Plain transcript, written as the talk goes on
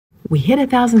We hit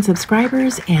 1,000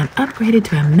 subscribers and upgraded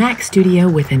to a Mac Studio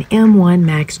with an M1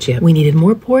 Max chip. We needed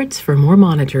more ports for more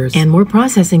monitors and more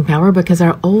processing power because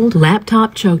our old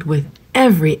laptop choked with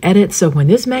every edit, so when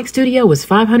this Mac Studio was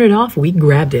 $500 off, we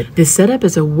grabbed it. This setup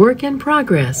is a work in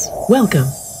progress. Welcome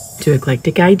to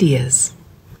Eclectic Ideas.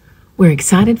 We're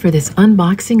excited for this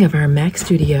unboxing of our Mac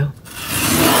Studio.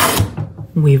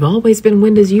 We've always been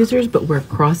Windows users, but we're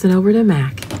crossing over to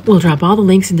Mac. We'll drop all the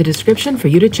links in the description for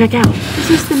you to check out.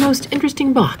 This is the most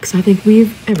interesting box I think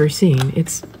we've ever seen.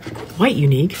 It's quite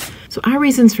unique. So our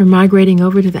reasons for migrating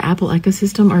over to the Apple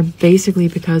ecosystem are basically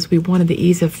because we wanted the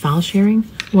ease of file sharing.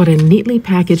 What a neatly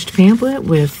packaged pamphlet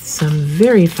with some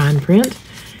very fine print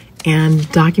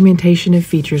and documentation of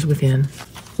features within.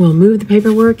 We'll move the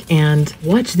paperwork and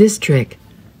watch this trick.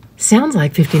 Sounds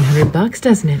like $1,500,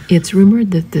 doesn't it? It's rumored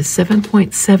that the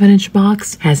 7.7-inch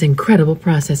box has incredible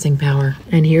processing power.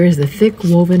 And here is the thick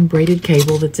woven braided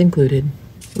cable that's included.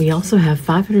 We also have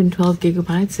 512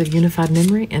 gigabytes of unified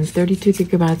memory and 32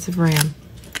 gigabytes of RAM.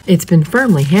 It's been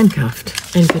firmly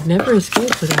handcuffed and could never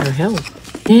escape without our help.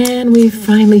 And we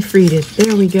finally freed it.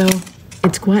 There we go.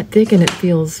 It's quite thick and it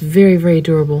feels very, very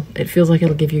durable. It feels like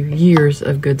it'll give you years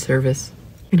of good service.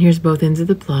 And here's both ends of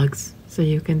the plugs so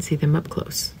you can see them up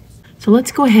close. So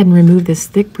let's go ahead and remove this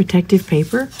thick protective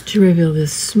paper to reveal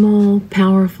this small,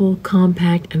 powerful,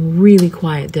 compact, and really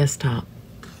quiet desktop.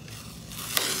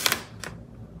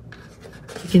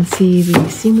 You can see the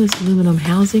seamless aluminum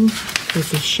housing with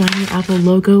the shiny Apple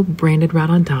logo branded right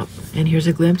on top. And here's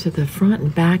a glimpse of the front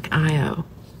and back I/O.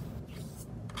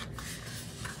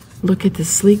 Look at the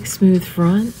sleek, smooth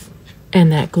front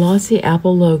and that glossy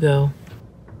Apple logo.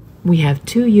 We have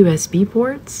 2 USB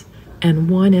ports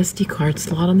and 1 SD card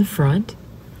slot on the front.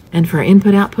 And for our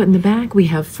input-output in the back, we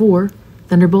have 4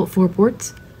 Thunderbolt 4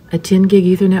 ports, a 10 gig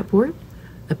Ethernet port,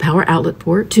 a power outlet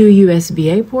port, 2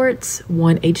 USB-A ports,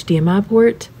 1 HDMI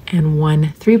port, and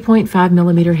 1 3.5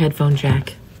 millimeter headphone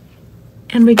jack.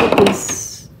 And we get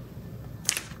this.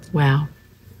 Wow.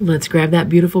 Let's grab that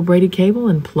beautiful braided cable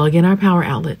and plug in our power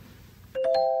outlet.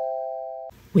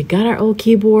 We got our old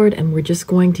keyboard and we're just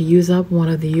going to use up one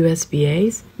of the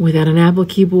USB-As. Without an Apple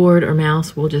keyboard or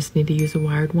mouse, we'll just need to use a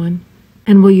wired one.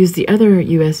 And we'll use the other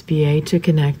USB-A to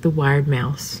connect the wired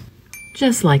mouse.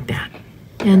 Just like that.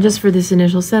 And just for this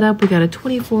initial setup, we got a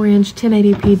 24-inch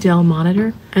 1080p Dell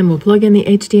monitor, and we'll plug in the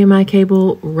HDMI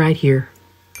cable right here.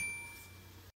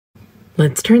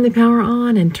 Let's turn the power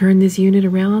on and turn this unit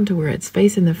around to where it's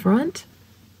facing the front.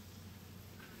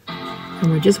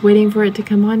 And we're just waiting for it to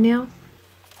come on now.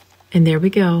 And there we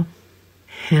go.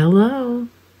 Hello.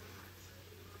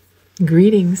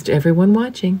 Greetings to everyone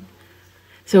watching.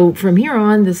 So from here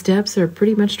on, the steps are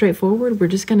pretty much straightforward. We're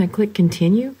just going to click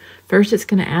continue. First, it's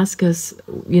going to ask us,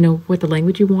 what the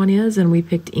language you want is, and we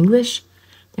picked English.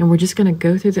 And we're just going to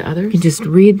go through the others. You can just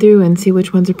read through and see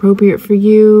which one's appropriate for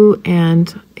you.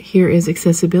 And here is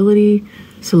accessibility.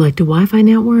 Select a Wi-Fi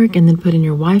network and then put in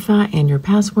your Wi-Fi and your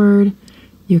password.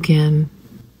 You can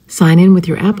sign in with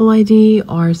your Apple ID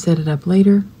or set it up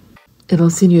later. It'll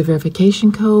send you a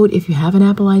verification code if you have an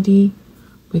Apple ID.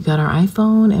 We got our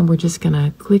iPhone and we're just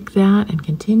gonna click that and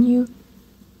continue.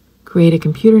 Create a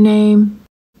computer name.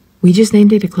 We just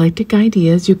named it Eclectic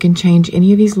Ideas. You can change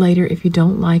any of these later if you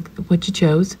don't like what you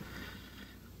chose.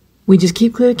 We just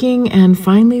keep clicking and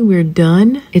finally we're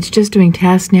done. It's just doing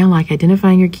tasks now like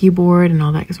identifying your keyboard and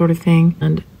all that sort of thing.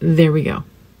 And there we go.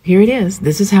 Here it is.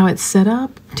 This is how it's set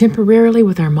up temporarily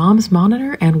with our mom's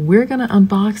monitor, and we're going to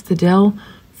unbox the Dell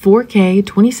 4K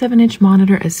 27-inch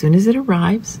monitor as soon as it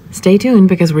arrives. Stay tuned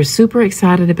because we're super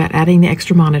excited about adding the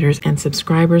extra monitors, and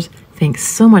subscribers, thanks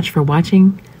so much for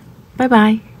watching.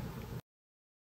 Bye-bye.